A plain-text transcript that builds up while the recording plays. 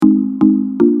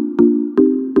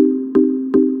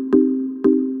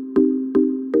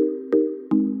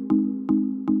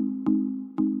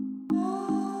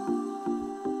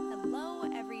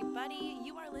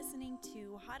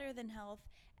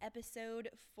episode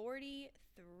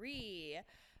 43.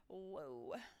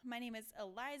 Whoa. My name is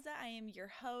Eliza. I am your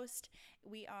host.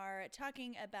 We are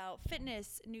talking about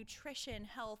fitness, nutrition,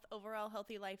 health, overall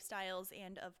healthy lifestyles,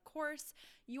 and of course,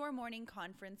 your morning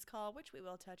conference call, which we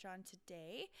will touch on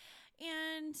today.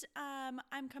 And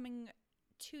I'm coming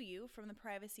to you from the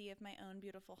privacy of my own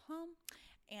beautiful home.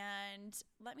 And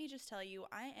let me just tell you,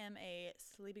 I am a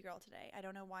sleepy girl today. I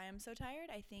don't know why I'm so tired.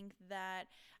 I think that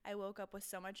I woke up with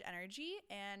so much energy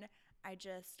and I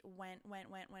just went.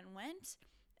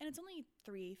 And it's only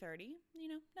 3:30,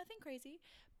 nothing crazy.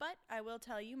 But I will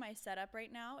tell you, my setup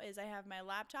right now is I have my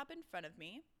laptop in front of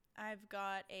me. I've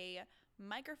got a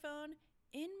microphone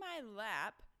in my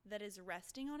lap that is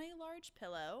resting on a large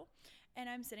pillow, and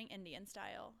I'm sitting Indian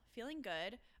style, feeling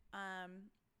good.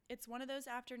 It's one of those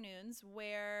afternoons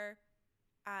where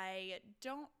I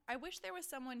wish there was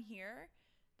someone here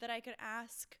that I could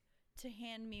ask to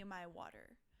hand me my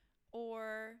water.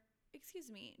 Or, excuse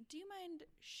me, do you mind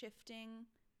shifting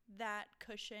that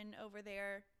cushion over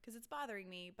there? Because it's bothering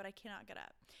me, but I cannot get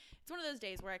up. It's one of those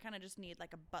days where I kind of just need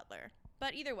like a butler.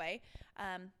 But either way,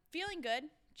 feeling good,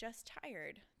 just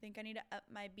tired. Think I need to up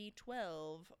my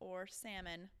B12 or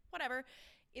salmon, whatever.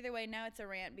 Either way, now it's a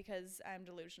rant because I'm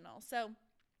delusional. So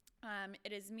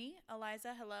it is me,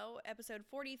 Eliza. Hello, episode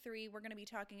 43. We're going to be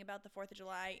talking about the 4th of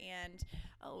July and,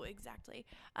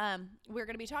 we're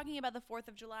going to be talking about the 4th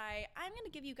of July. I'm going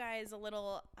to give you guys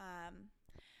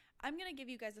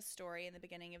a story in the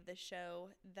beginning of this show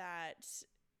that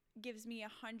gives me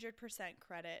 100%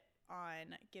 credit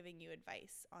on giving you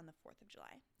advice on the 4th of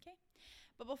July. Okay.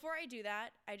 But before I do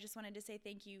that, I just wanted to say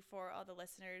thank you for all the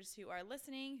listeners who are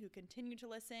listening, who continue to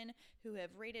listen, who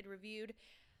have rated, reviewed.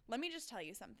 Let me just tell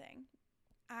you something.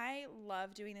 I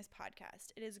love doing this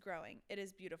podcast. It is growing. It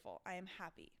is beautiful. I am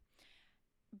happy.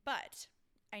 But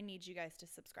I need you guys to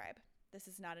subscribe. This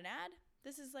is not an ad.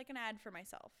 This is like an ad for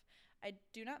myself. I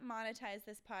do not monetize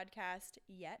this podcast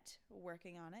yet.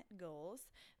 Working on it. Goals.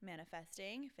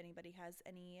 Manifesting. If anybody has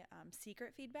any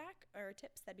secret feedback or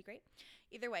tips, that'd be great.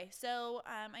 Either way. So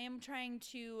I am trying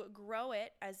to grow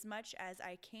it as much as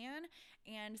I can.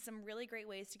 And some really great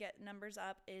ways to get numbers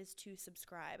up is to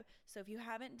subscribe. So if you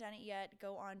haven't done it yet,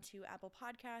 go on to Apple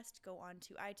Podcast, go on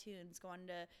to iTunes, go on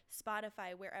to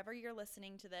Spotify, wherever you're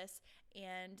listening to this,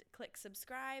 and click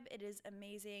subscribe. It is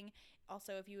amazing.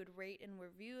 Also, if you would rate and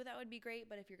review, that would be great.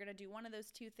 But if you're going to do one of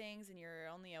those two things and you're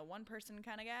only a one person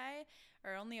kind of guy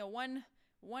or only a one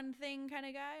thing kind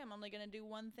of guy, I'm only going to do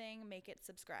one thing, make it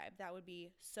subscribe. That would be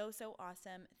so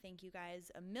awesome. Thank you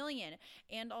guys a million.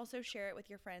 And also share it with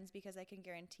your friends because I can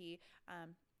guarantee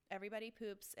everybody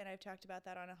poops. And I've talked about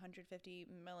that on 150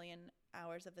 million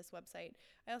hours of this website.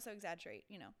 I also exaggerate,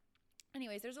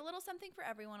 Anyways, there's a little something for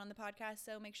everyone on the podcast,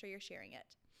 so make sure you're sharing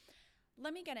it.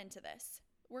 Let me get into this.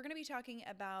 We're going to be talking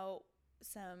about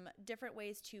some different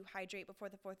ways to hydrate before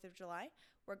the 4th of July.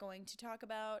 We're going to talk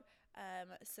about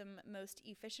some most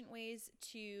efficient ways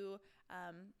to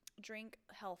drink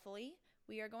healthily.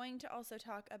 We are going to also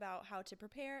talk about how to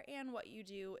prepare and what you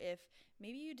do if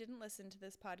maybe you didn't listen to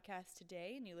this podcast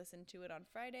today and you listened to it on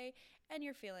Friday and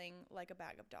you're feeling like a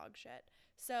bag of dog shit.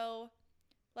 So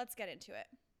let's get into it.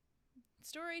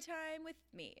 Story time with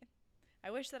me. I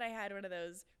wish that I had one of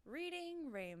those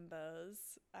reading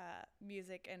rainbows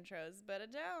music intros, but I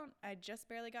don't. I just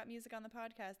barely got music on the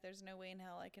podcast. There's no way in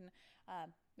hell I can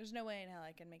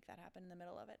make that happen in the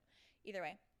middle of it. Either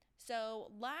way.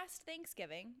 So last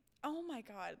Thanksgiving, oh my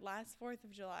God, last 4th of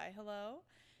July. Hello.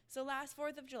 So last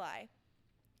 4th of July,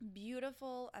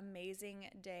 beautiful,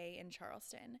 amazing day in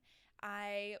Charleston.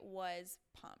 I was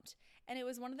pumped. And it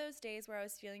was one of those days where I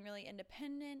was feeling really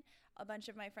independent. A bunch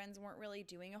of my friends weren't really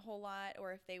doing a whole lot,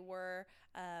 or if they were,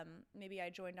 maybe I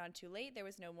joined on too late. There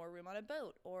was no more room on a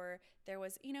boat, or there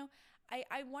was,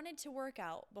 I wanted to work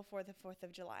out before the 4th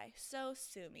of July. So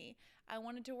sue me. I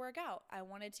wanted to work out. I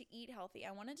wanted to eat healthy.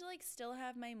 I wanted to still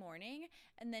have my morning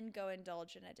and then go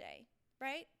indulge in a day,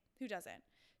 right? Who doesn't?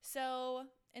 So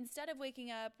instead of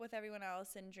waking up with everyone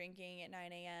else and drinking at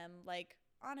 9 a.m.,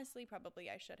 honestly, probably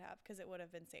I should have, because it would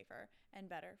have been safer and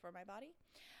better for my body.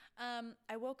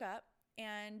 I woke up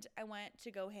and I went to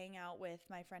go hang out with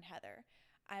my friend Heather.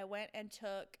 I went and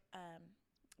took,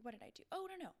 what did I do? Oh,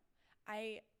 no.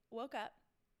 I woke up.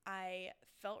 I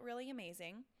felt really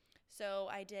amazing. So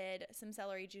I did some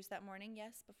celery juice that morning.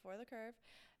 Yes, before the curve.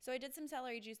 So I did some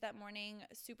celery juice that morning,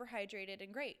 super hydrated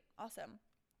and great. Awesome.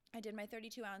 I did my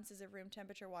 32 ounces of room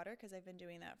temperature water because I've been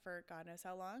doing that for God knows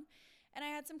how long. And I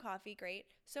had some coffee, great.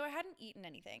 So I hadn't eaten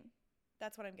anything.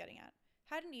 That's what I'm getting at.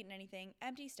 Hadn't eaten anything,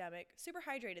 empty stomach, super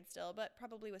hydrated still, but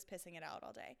probably was pissing it out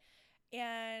all day.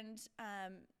 And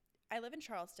I live in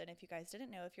Charleston. If you guys didn't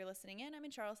know, if you're listening in, I'm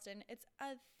in Charleston. It's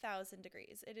 1,000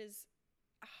 degrees. It is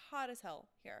hot as hell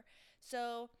here.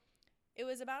 So it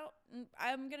was about,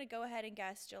 I'm going to go ahead and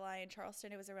guess July in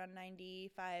Charleston. It was around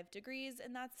 95 degrees,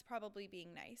 and that's probably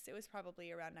being nice. It was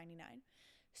probably around 99.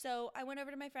 So I went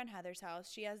over to my friend Heather's house.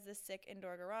 She has this sick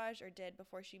indoor garage, or did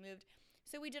before she moved.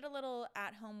 So we did a little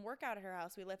at-home workout at her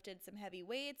house. We lifted some heavy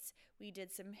weights. We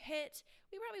did some HIIT.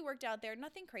 We probably worked out there,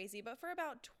 nothing crazy, but for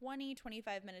about 20,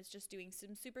 25 minutes, just doing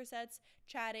some supersets,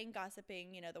 chatting,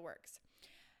 gossiping, the works.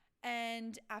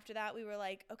 And after that, we were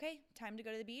like, okay, time to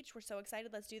go to the beach. We're so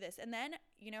excited. Let's do this. And then,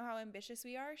 you know how ambitious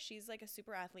we are? She's like a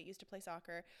super athlete, used to play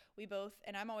soccer. We both,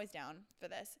 and I'm always down for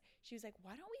this. She was like,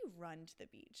 why don't we run to the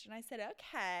beach? And I said,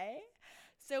 okay.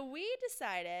 So we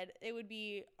decided it would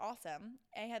be awesome.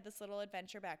 I had this little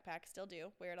adventure backpack, still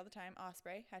do, wear it all the time.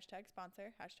 Osprey, hashtag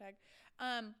sponsor, hashtag.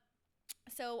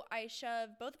 So I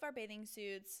shoved both of our bathing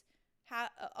suits,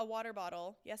 a water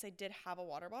bottle. Yes, I did have a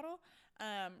water bottle.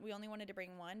 We only wanted to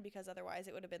bring one because otherwise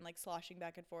it would have been like sloshing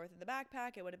back and forth in the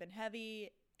backpack. It would have been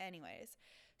heavy. Anyways,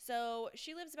 so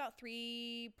she lives about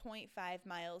 3.5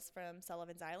 miles from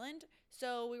Sullivan's Island.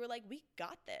 So we were like, we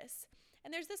got this.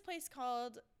 And there's this place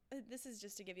called, this is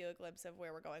just to give you a glimpse of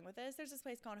where we're going with this. There's this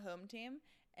place called Home Team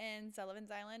in Sullivan's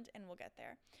Island, and we'll get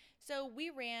there. So we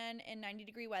ran in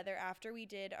 90-degree weather after we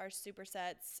did our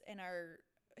supersets and our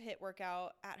HIIT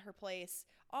workout at her place,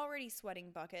 already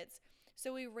sweating buckets.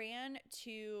 So we ran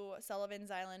to Sullivan's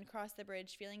Island, crossed the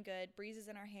bridge, feeling good, breezes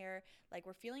in our hair, like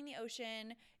we're feeling the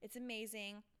ocean. It's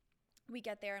amazing. We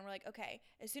get there and we're like, okay,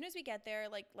 as soon as we get there,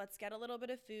 like, let's get a little bit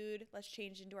of food. Let's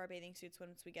change into our bathing suits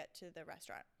once we get to the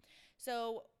restaurant.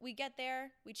 So we get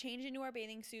there, we change into our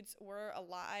bathing suits. We're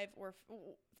alive. We're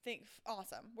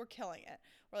awesome. We're killing it.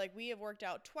 We're like, we have worked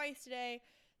out twice today.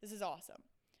 This is awesome.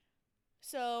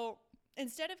 So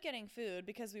instead of getting food,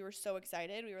 because we were so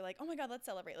excited, we were like, oh my God, let's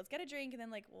celebrate. Let's get a drink. And then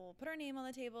like, we'll put our name on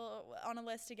the table, on a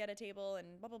list to get a table,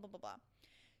 and blah, blah, blah, blah, blah.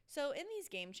 So in these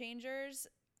Game Changers,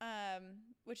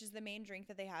 which is the main drink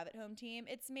that they have at Home Team,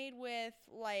 it's made with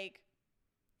like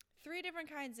 3 different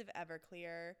kinds of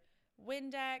Everclear,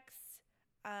 Windex,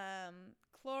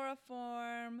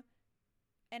 chloroform,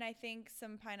 and I think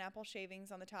some pineapple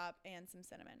shavings on the top and some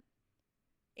cinnamon.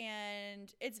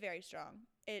 And it's very strong.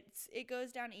 It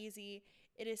goes down easy.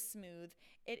 It is smooth.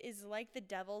 It is like the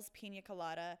devil's pina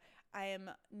colada. I am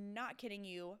not kidding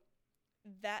you.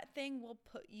 That thing will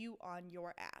put you on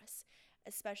your ass,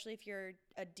 especially if you're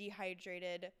a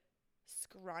dehydrated,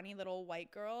 scrawny little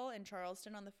white girl in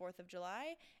Charleston on the 4th of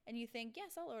July and you think,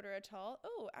 yes, I'll order a tall.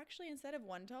 Oh, actually, instead of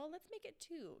 1 tall, let's make it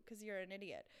 2 because you're an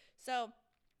idiot. So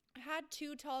I had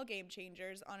 2 tall Game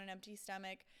Changers on an empty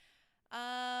stomach.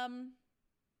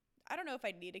 I don't know if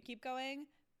I need to keep going,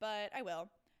 but I will.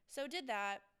 So did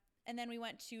that. And then we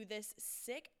went to this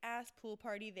sick ass pool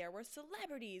party. There were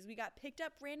celebrities. We got picked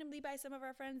up randomly by some of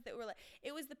our friends that were like,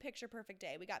 it was the picture perfect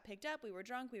day. We got picked up. We were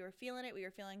drunk. We were feeling it. We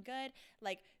were feeling good,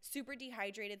 like super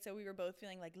dehydrated. So we were both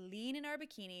feeling like lean in our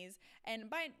bikinis.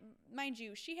 And mind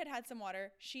you, she had some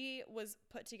water. She was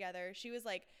put together. She was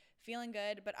like feeling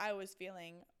good, but I was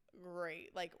feeling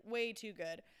great, like way too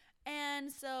good.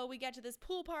 And so we get to this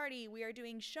pool party. We are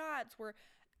doing shots. We're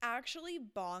actually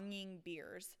bonging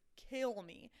beers. Kill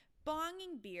me.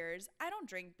 Bonging beers. I don't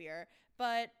drink beer,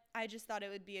 but I just thought it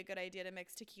would be a good idea to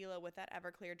mix tequila with that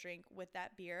Everclear drink with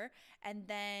that beer. And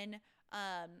then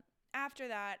after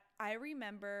that, I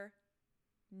remember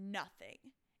nothing.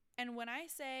 And when I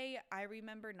say I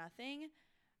remember nothing,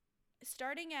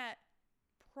 starting at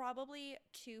probably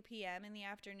 2 p.m. in the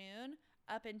afternoon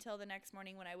up until the next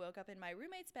morning when I woke up in my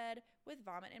roommate's bed with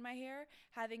vomit in my hair,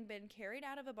 having been carried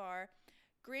out of a bar.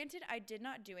 Granted, I did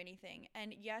not do anything.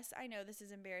 And yes, I know this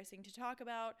is embarrassing to talk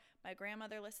about. My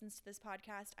grandmother listens to this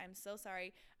podcast. I'm so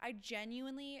sorry. I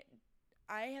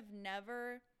have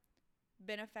never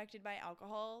been affected by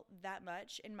alcohol that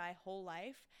much in my whole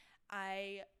life.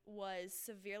 I was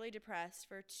severely depressed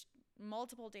for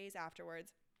multiple days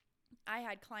afterwards. I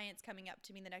had clients coming up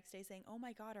to me the next day saying, oh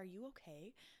my God, are you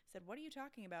okay? I said, what are you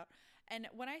talking about? And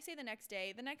when I say the next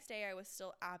day I was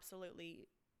still absolutely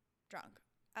drunk.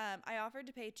 I offered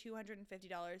to pay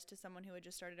 $250 to someone who had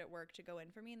just started at work to go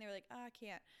in for me. And they were like, I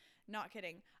can't. Not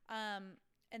kidding. And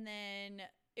then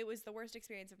it was the worst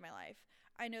experience of my life.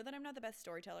 I know that I'm not the best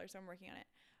storyteller, so I'm working on it.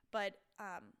 But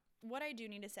what I do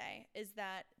need to say is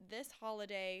that this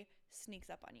holiday sneaks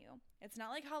up on you. It's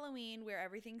not like Halloween where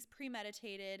everything's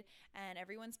premeditated and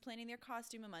everyone's planning their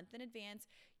costume a month in advance.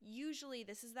 Usually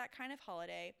this is that kind of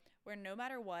holiday where no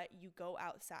matter what, you go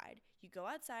outside. You go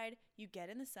outside, you get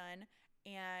in the sun,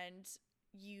 and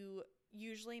you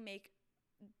usually make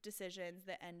decisions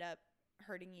that end up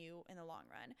hurting you in the long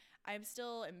run. I'm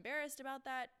still embarrassed about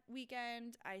that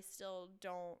weekend. I still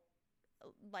don't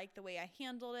like the way I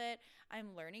handled it.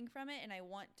 I'm learning from it, and I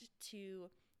want to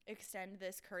extend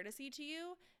this courtesy to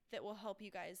you that will help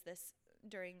you guys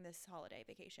during this holiday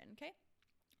vacation, okay?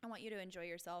 I want you to enjoy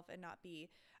yourself and not be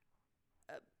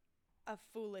a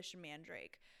foolish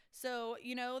mandrake. So,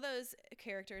 you know those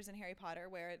characters in Harry Potter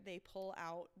where they pull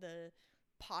out the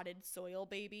potted soil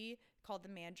baby called the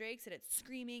mandrakes and it's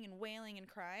screaming and wailing and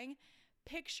crying?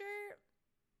 Picture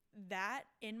that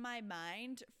in my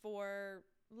mind for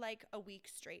like a week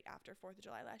straight after 4th of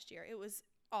July last year. It was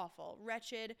awful,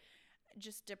 wretched,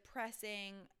 just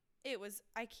depressing.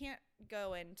 I can't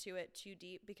go into it too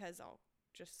deep because I'll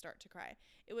just start to cry.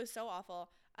 It was so awful.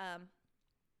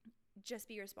 Just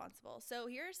be responsible. So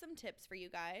here are some tips for you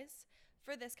guys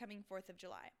for this coming 4th of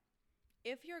July.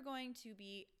 If you're going to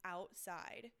be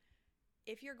outside,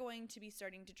 if you're going to be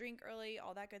starting to drink early,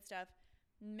 all that good stuff,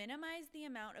 minimize the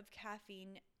amount of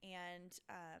caffeine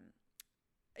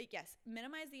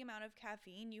minimize the amount of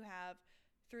caffeine you have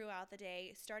throughout the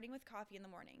day, starting with coffee in the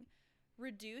morning.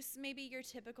 Reduce maybe your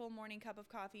typical morning cup of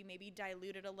coffee, maybe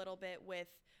dilute it a little bit with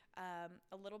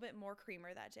a little bit more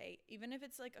creamer that day. Even if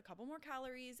it's like a couple more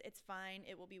calories, it's fine.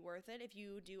 It will be worth it if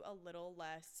you do a little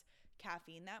less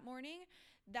caffeine that morning.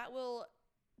 That will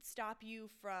stop you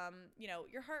from,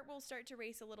 your heart will start to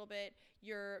race a little bit,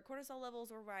 your cortisol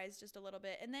levels will rise just a little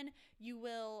bit, and then you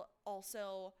will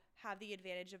also have the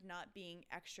advantage of not being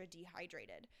extra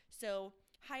dehydrated. So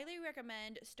highly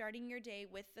recommend starting your day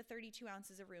with the 32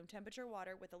 ounces of room temperature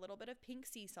water with a little bit of pink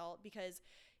sea salt, because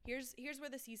here's where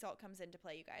the sea salt comes into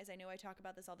play, you guys. I know I talk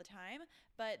about this all the time,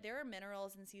 but there are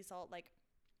minerals in sea salt, like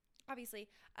obviously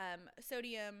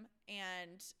sodium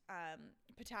and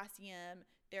potassium.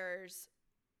 There's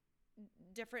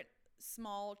different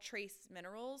small trace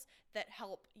minerals that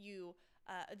help you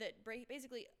that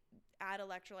basically add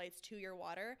electrolytes to your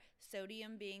water,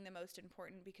 sodium being the most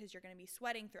important because you're going to be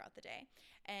sweating throughout the day.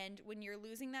 And when you're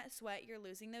losing that sweat, you're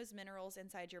losing those minerals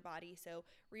inside your body. So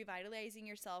revitalizing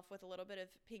yourself with a little bit of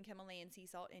pink Himalayan sea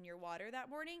salt in your water that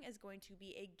morning is going to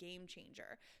be a game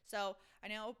changer. So I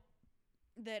know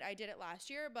that I did it last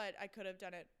year, but I could have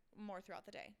done it more throughout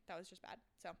the day. That was just bad.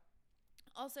 So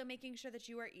also making sure that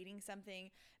you are eating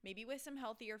something maybe with some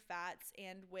healthier fats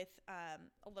and with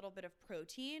a little bit of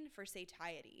protein for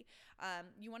satiety.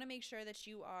 You want to make sure that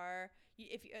you are,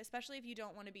 especially if you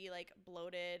don't want to be like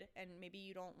bloated and maybe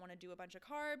you don't want to do a bunch of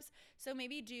carbs. So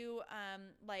maybe do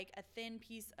like a thin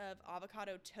piece of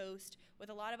avocado toast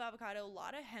with a lot of avocado, a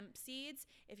lot of hemp seeds.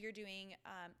 If you're doing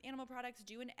animal products,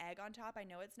 do an egg on top. I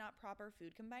know it's not proper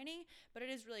food combining, but it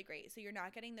is really great. So you're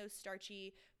not getting those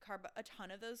a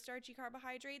ton of those starchy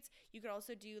carbohydrates. You could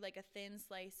also do like a thin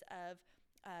slice of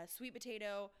sweet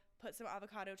potato, put some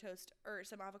avocado toast or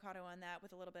some avocado on that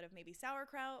with a little bit of maybe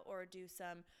sauerkraut, or do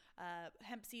some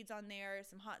hemp seeds on there,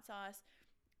 some hot sauce,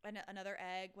 another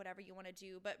egg, whatever you want to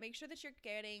do. But make sure that you're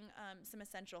getting some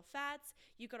essential fats.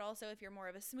 You could also, if you're more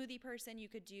of a smoothie person, you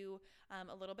could do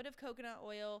a little bit of coconut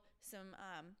oil, some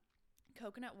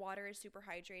coconut water is super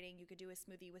hydrating. You could do a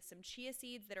smoothie with some chia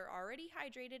seeds that are already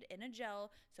hydrated in a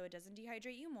gel, so it doesn't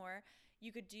dehydrate you more.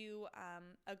 You could do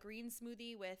a green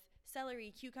smoothie with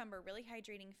celery, cucumber, really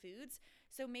hydrating foods.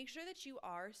 So make sure that you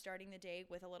are starting the day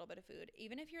with a little bit of food.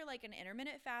 Even if you're like an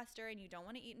intermittent faster and you don't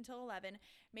want to eat until 11,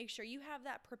 make sure you have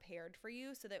that prepared for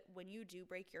you so that when you do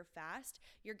break your fast,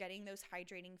 you're getting those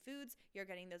hydrating foods, you're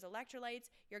getting those electrolytes,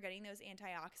 you're getting those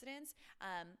antioxidants.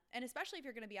 And especially if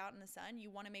you're going to be out in the sun, you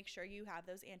want to make sure you have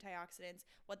those antioxidants.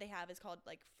 What they have is called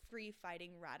like free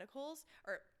fighting radicals,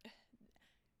 or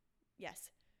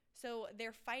yes. So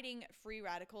they're fighting free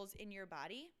radicals in your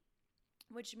body,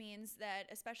 which means that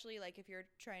especially like if you're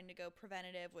trying to go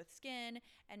preventative with skin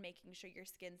and making sure your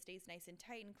skin stays nice and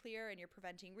tight and clear, and you're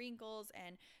preventing wrinkles,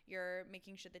 and you're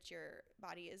making sure that your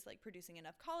body is like producing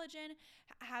enough collagen,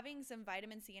 having some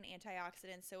vitamin C and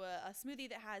antioxidants. So a smoothie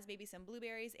that has maybe some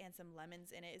blueberries and some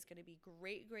lemons in it is going to be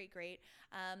great, great, great.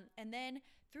 And then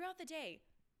throughout the day,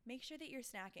 make sure that you're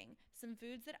snacking. Some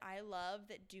foods that I love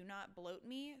that do not bloat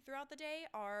me throughout the day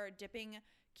are dipping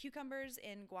cucumbers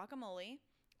in guacamole.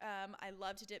 I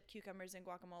love to dip cucumbers in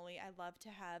guacamole. I love to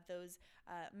have those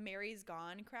Mary's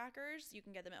Gone crackers. You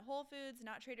can get them at Whole Foods,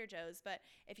 not Trader Joe's. But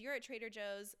if you're at Trader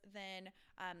Joe's, then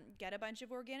get a bunch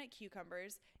of organic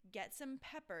cucumbers. Get some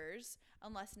peppers,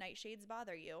 unless nightshades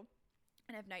bother you.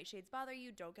 And if nightshades bother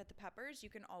you, don't get the peppers. You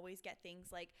can always get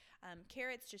things like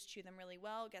carrots, just chew them really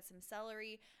well. Get some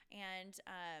celery, and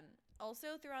Also,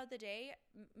 throughout the day,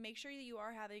 make sure that you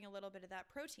are having a little bit of that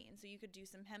protein. So you could do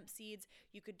some hemp seeds.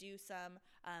 You could do some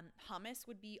hummus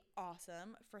would be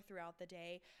awesome for throughout the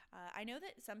day. I know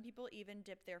that some people even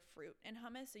dip their fruit in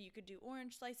hummus. So you could do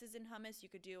orange slices in hummus. You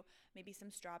could do maybe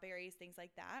some strawberries, things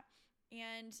like that.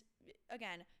 And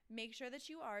again, make sure that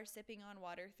you are sipping on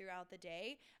water throughout the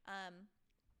day.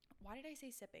 Why did I say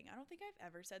sipping? I don't think I've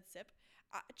ever said sip.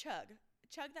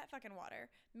 Chug that fucking water.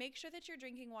 Make sure that you're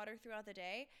drinking water throughout the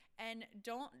day, and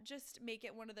don't just make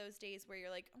it one of those days where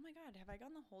you're like, oh my God, have I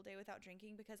gone the whole day without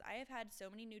drinking? Because I have had so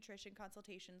many nutrition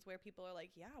consultations where people are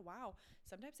like, yeah, wow.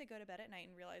 Sometimes I go to bed at night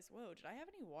and realize, whoa, did I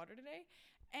have any water today?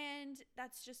 And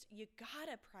that's just, you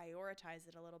gotta prioritize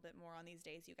it a little bit more on these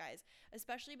days, you guys,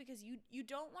 especially because you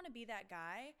don't want to be that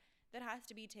guy that has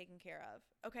to be taken care of,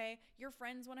 okay? Your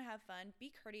friends want to have fun.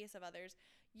 Be courteous of others.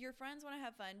 Your friends want to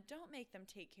have fun. Don't make them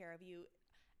take care of you.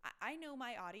 I know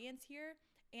my audience here,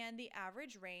 and the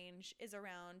average range is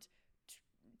around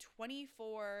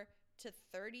 24 to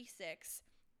 36,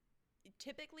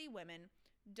 typically women.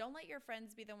 Don't let your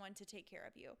friends be the one to take care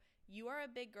of you. You are a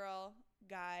big girl,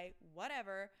 guy,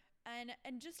 whatever, and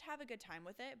just have a good time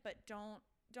with it, but don't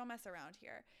mess around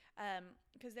here,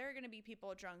 because there are going to be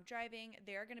people drunk driving.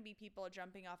 There are going to be people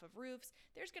jumping off of roofs.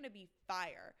 There's going to be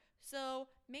fire. So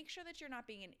make sure that you're not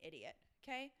being an idiot,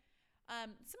 okay?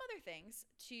 Some other things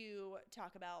to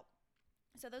talk about.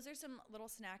 So those are some little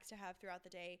snacks to have throughout the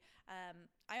day.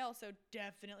 I also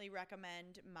definitely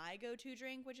recommend my go-to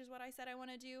drink, which is what I said I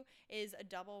want to do, is a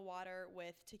double water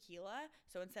with tequila.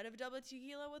 So instead of double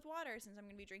tequila with water, since I'm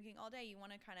going to be drinking all day, you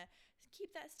want to kind of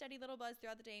keep that steady little buzz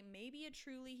throughout the day, maybe a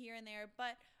Truly here and there,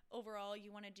 but overall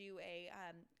you want to do a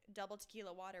double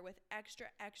tequila water with extra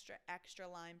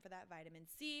lime for that vitamin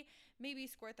C. Maybe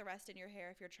squirt the rest in your hair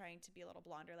if you're trying to be a little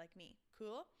blonder like me.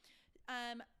 Cool.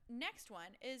 Next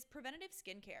one is preventative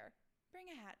skincare. Bring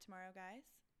a hat tomorrow, guys.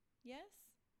 Yes?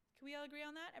 Can we all agree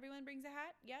on that? Everyone brings a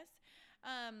hat? Yes?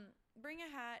 Bring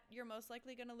a hat. You're most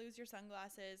likely going to lose your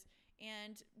sunglasses.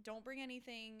 And don't bring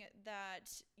anything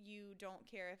that you don't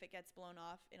care if it gets blown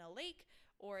off in a lake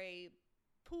or a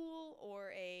pool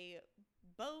or a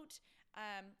boat.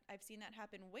 I've seen that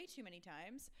happen way too many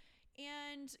times.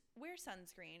 And wear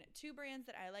sunscreen. Two brands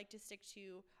that I like to stick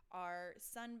to are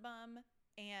Sunbum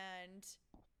and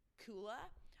Kula.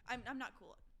 I'm not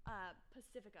Kula.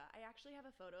 Pacifica. I actually have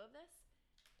a photo of this,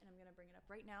 and I'm gonna bring it up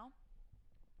right now.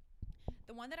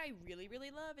 The one that I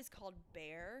really love is called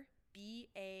Bare.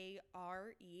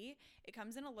 Bare. It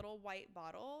comes in a little white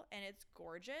bottle, and it's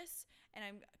gorgeous. And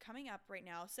I'm coming up right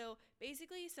now. So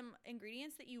basically, some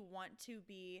ingredients that you want to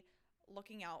be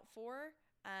looking out for.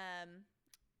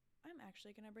 I'm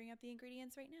actually gonna bring up the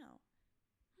ingredients right now.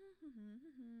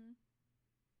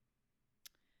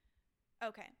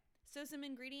 Okay, so some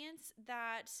ingredients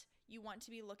that you want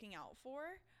to be looking out for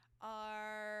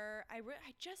are, I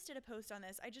just did a post on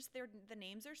this. The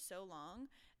names are so long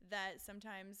that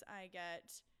sometimes I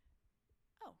get,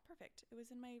 oh, perfect. It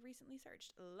was in my recently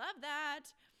searched. Love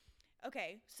that.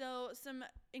 Okay, so some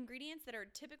ingredients that are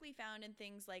typically found in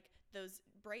things like those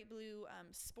bright blue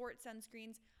sport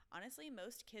sunscreens, honestly,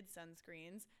 most kids'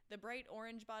 sunscreens, the bright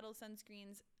orange bottle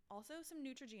sunscreens, also some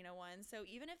Neutrogena ones. So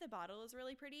even if the bottle is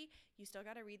really pretty, you still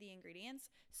got to read the ingredients.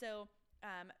 So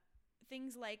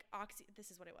things like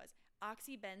this is what it was,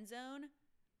 oxybenzone,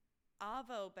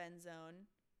 avobenzone,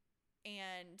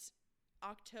 and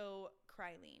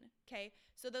octocrylene. Okay,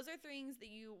 so those are things that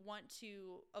you want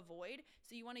to avoid.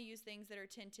 So you want to use things that are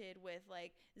tinted with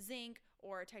like zinc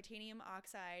or titanium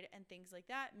oxide and things like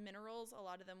that. Minerals, a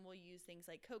lot of them will use things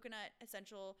like coconut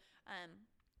essential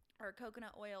or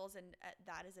coconut oils, and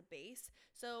that is a base.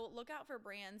 So look out for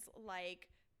brands like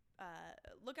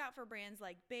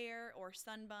Bare or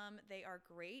Sunbum. They are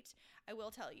great. I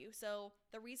will tell you. So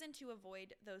the reason to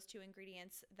avoid those two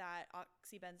ingredients, that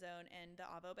oxybenzone and the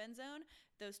avobenzone,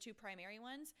 those two primary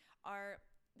ones, are,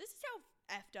 this is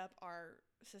how effed up our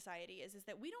society is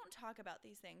that we don't talk about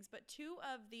these things, but two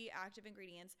of the active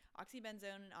ingredients,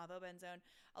 oxybenzone and avobenzone,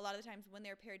 a lot of the times when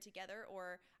they're paired together,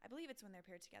 or I believe it's when they're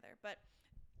paired together, but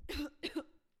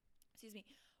excuse me,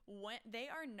 when they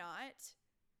are not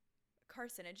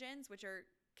carcinogens, which are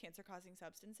cancer-causing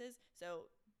substances. So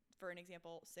for an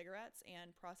example, cigarettes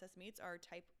and processed meats are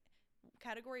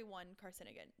category 1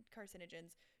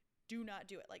 carcinogens. Do not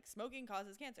do it. Like smoking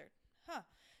causes cancer.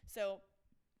 So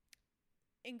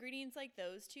ingredients like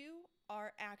those two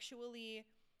are actually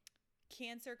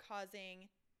cancer-causing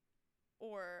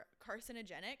or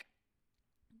carcinogenic.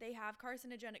 They have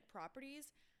carcinogenic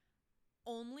properties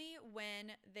only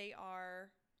when they are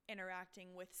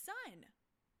interacting with sun.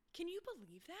 Can you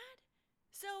believe that?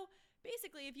 So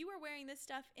basically, if you were wearing this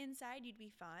stuff inside, you'd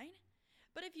be fine.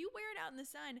 But if you wear it out in the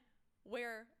sun,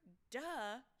 where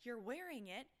you're wearing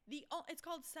it, it's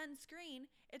called sunscreen.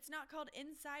 It's not called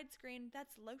inside screen.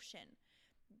 That's lotion.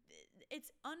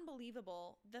 It's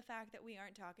unbelievable the fact that we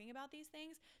aren't talking about these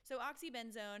things. So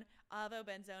oxybenzone,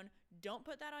 avobenzone, don't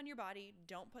put that on your body.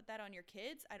 Don't put that on your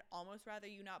kids. I'd almost rather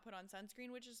you not put on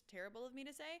sunscreen, which is terrible of me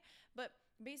to say. But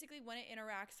basically when it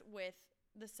interacts with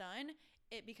the sun,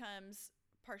 it becomes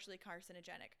partially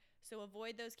carcinogenic. So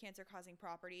avoid those cancer-causing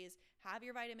properties. Have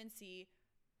your vitamin C.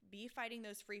 Be fighting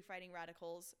those free-fighting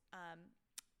radicals.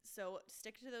 So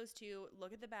stick to those two.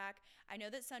 Look at the back. I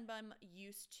know that Sunbum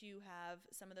used to have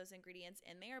some of those ingredients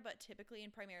in there, but typically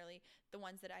and primarily the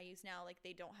ones that I use now, like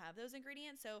they don't have those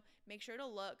ingredients. So make sure to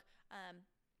look,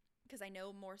 because I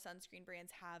know more sunscreen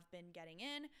brands have been getting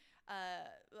in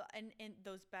and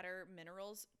those better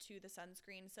minerals to the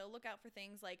sunscreen. So look out for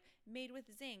things like made with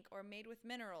zinc or made with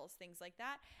minerals, things like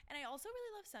that. And I also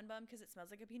really love Sunbum because it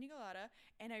smells like a pina colada.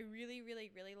 And I really, really,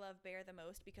 really love Bare the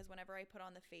most because whenever I put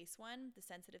on the face one, the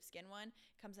sensitive skin one,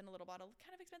 comes in a little bottle,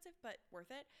 kind of expensive, but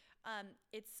worth it.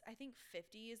 It's, I think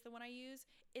 50 is the one I use.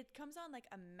 It comes on like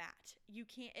a matte. You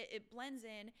can't, it blends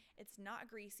in. It's not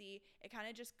greasy. It kind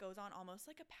of just goes on almost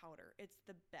like a powder. It's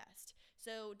the best.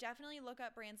 So definitely look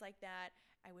up brands like that.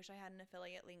 I wish I had an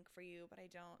affiliate link for you, but I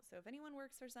don't. So if anyone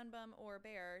works for Sunbum or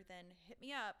Bare, then hit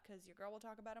me up because your girl will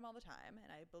talk about them all the time.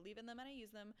 And I believe in them and I use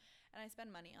them and I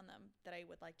spend money on them that I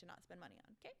would like to not spend money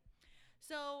on. Okay.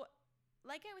 So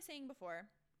like I was saying before,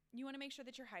 you want to make sure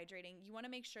that you're hydrating. You want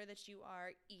to make sure that you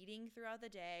are eating throughout the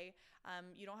day.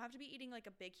 You don't have to be eating like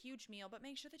a big, huge meal, but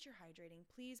make sure that you're hydrating.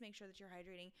 Please make sure that you're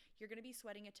hydrating. You're going to be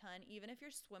sweating a ton. Even if you're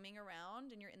swimming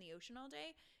around and you're in the ocean all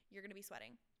day, you're going to be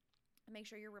sweating. Make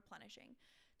sure you're replenishing.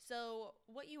 So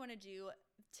what you want to do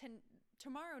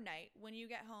tomorrow night when you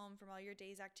get home from all your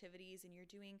day's activities and you're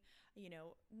doing,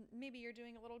 maybe you're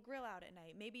doing a little grill out at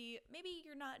night. Maybe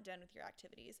you're not done with your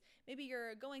activities. Maybe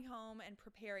you're going home and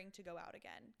preparing to go out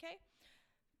again. Okay.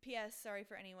 P.S. Sorry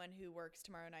for anyone who works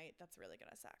tomorrow night. That's really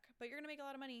going to suck. But you're going to make a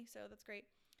lot of money, so that's great.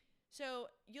 So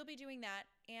you'll be doing that.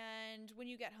 And when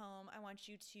you get home, I want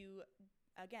you to,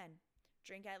 again,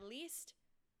 drink at least,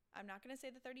 I'm not going to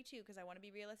say the 32 because I want to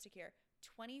be realistic here,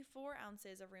 24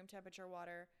 ounces of room temperature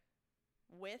water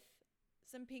with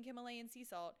some pink Himalayan sea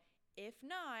salt. If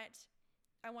not,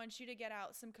 I want you to get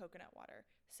out some coconut water.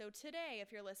 So today,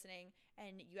 if you're listening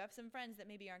and you have some friends that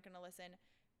maybe aren't going to listen,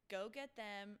 go get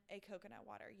them a coconut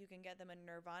water. You can get them a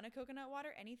Nirvana coconut water,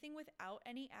 anything without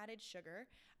any added sugar.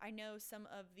 I know some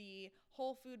of the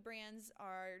whole food brands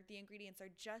the ingredients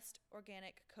are just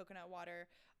organic coconut water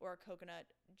or coconut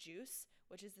juice,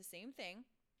 which is the same thing.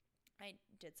 I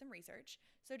did some research.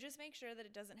 So just make sure that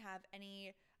it doesn't have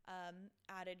any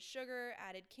added sugar,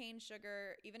 added cane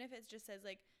sugar, even if it just says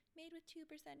like made with 2%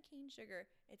 cane sugar,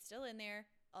 it's still in there.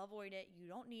 Avoid it. You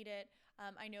don't need it.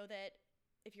 I know that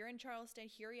if you're in Charleston,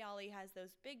 Huriali has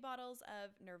those big bottles of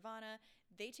Nirvana.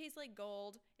 They taste like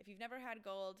gold. If you've never had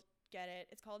gold, get it.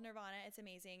 It's called Nirvana. It's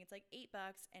amazing. It's like $8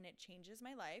 and it changes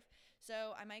my life.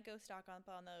 So I might go stock up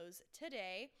on those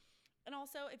today. And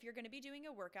also, if you're going to be doing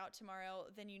a workout tomorrow,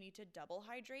 then you need to double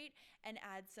hydrate and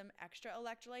add some extra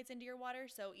electrolytes into your water.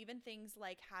 So even things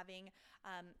like having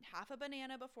half a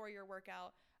banana before your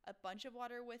workout, a bunch of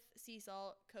water with sea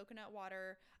salt, coconut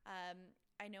water.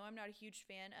 I know I'm not a huge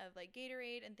fan of like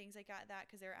Gatorade and things like that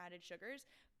because they're added sugars,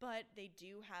 but they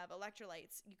do have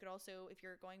electrolytes. You could also, if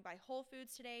you're going by Whole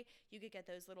Foods today, you could get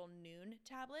those little Noon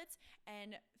tablets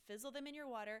and fizzle them in your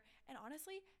water and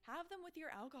honestly have them with your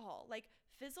alcohol. Like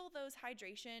fizzle those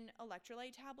hydration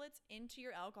electrolyte tablets into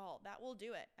your alcohol. That will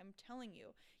do it. I'm telling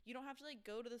you. You don't have to like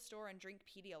go to the store and drink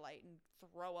Pedialyte and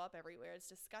throw up everywhere. It's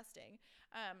disgusting.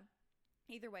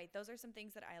 Either way, those are some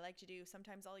things that I like to do.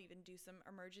 Sometimes I'll even do some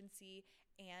emergency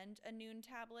and a Noon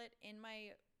tablet in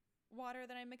my water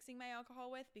that I'm mixing my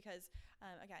alcohol with because,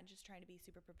 again, just trying to be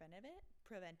super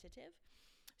preventative.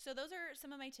 So those are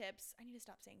some of my tips. I need to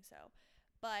stop saying so.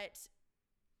 But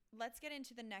let's get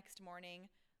into the next morning.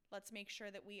 Let's make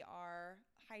sure that we are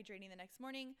hydrating the next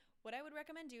morning. What I would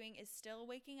recommend doing is still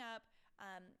waking up.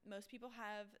 Most people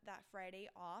have that Friday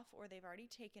off or they've already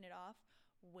taken it off.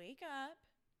 Wake up.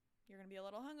 You're going to be a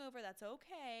little hungover. That's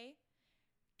okay.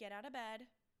 Get out of bed.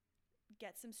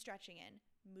 Get some stretching in.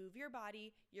 Move your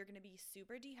body. You're going to be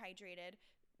super dehydrated.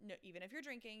 No, even if you're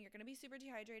drinking, you're going to be super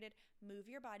dehydrated. Move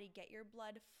your body. Get your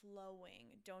blood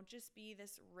flowing. Don't just be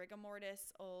this rigor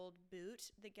mortis old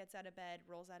boot that gets out of bed,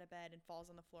 rolls out of bed, and falls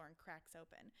on the floor and cracks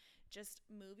open. Just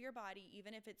move your body,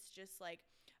 even if it's just like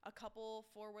a couple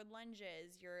forward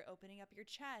lunges, you're opening up your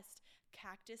chest,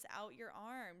 cactus out your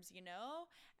arms,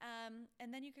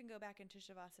 and then you can go back into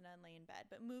Shavasana and lay in bed.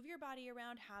 But move your body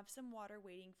around, have some water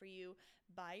waiting for you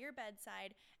by your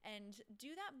bedside, and do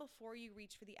that before you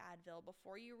reach for the Advil,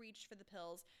 before you reach for the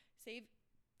pills.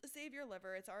 Save your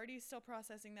liver. It's already still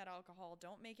processing that alcohol.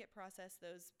 Don't make it process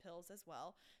those pills as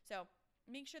well. So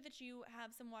make sure that you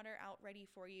have some water out ready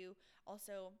for you.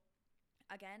 Also,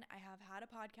 again, I have had a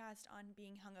podcast on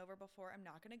being hungover before. I'm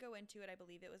not going to go into it. I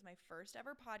believe it was my first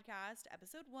ever podcast,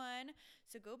 episode 1.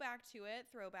 So go back to it,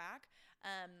 throwback.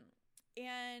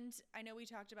 And I know we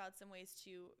talked about some ways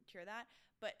to cure that,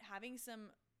 but having some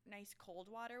nice cold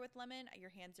water with lemon, your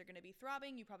hands are going to be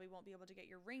throbbing. You probably won't be able to get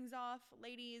your rings off,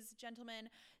 ladies, gentlemen.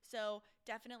 So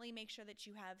definitely make sure that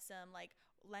you have some like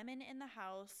lemon in the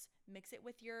house, mix it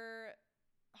with your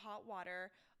hot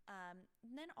water.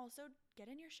 And then also get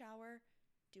in your shower,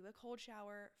 do a cold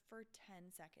shower for 10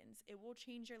 seconds. It will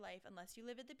change your life unless you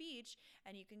live at the beach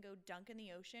and you can go dunk in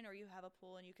the ocean, or you have a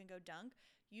pool and you can go dunk.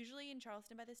 Usually in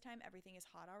Charleston by this time, everything is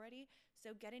hot already.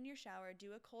 So get in your shower,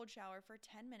 do a cold shower for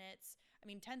 10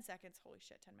 seconds. Holy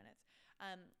shit, 10 minutes.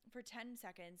 For 10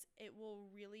 seconds, it will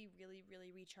really, really,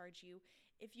 really recharge you.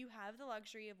 If you have the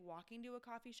luxury of walking to a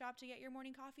coffee shop to get your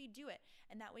morning coffee, do it.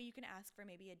 And that way you can ask for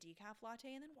maybe a decaf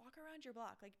latte and then walk around your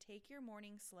block. Like, take your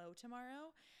morning slow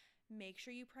tomorrow. Make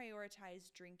sure you prioritize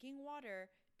drinking water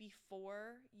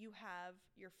before you have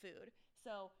your food.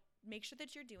 So make sure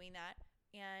that you're doing that.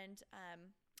 And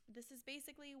this is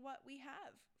basically what we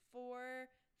have for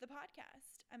the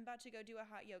podcast. I'm about to go do a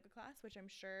hot yoga class, which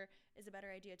I'm sure is a better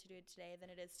idea to do it today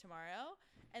than it is tomorrow.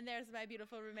 And there's my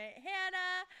beautiful roommate,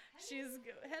 Hannah.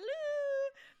 Hello.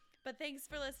 But thanks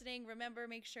for listening. Remember,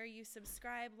 make sure you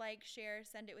subscribe, like, share,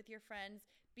 send it with your friends.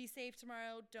 Be safe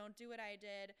tomorrow. Don't do what I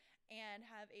did. And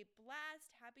have a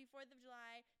blast. Happy 4th of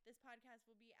July. This podcast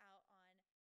will be out on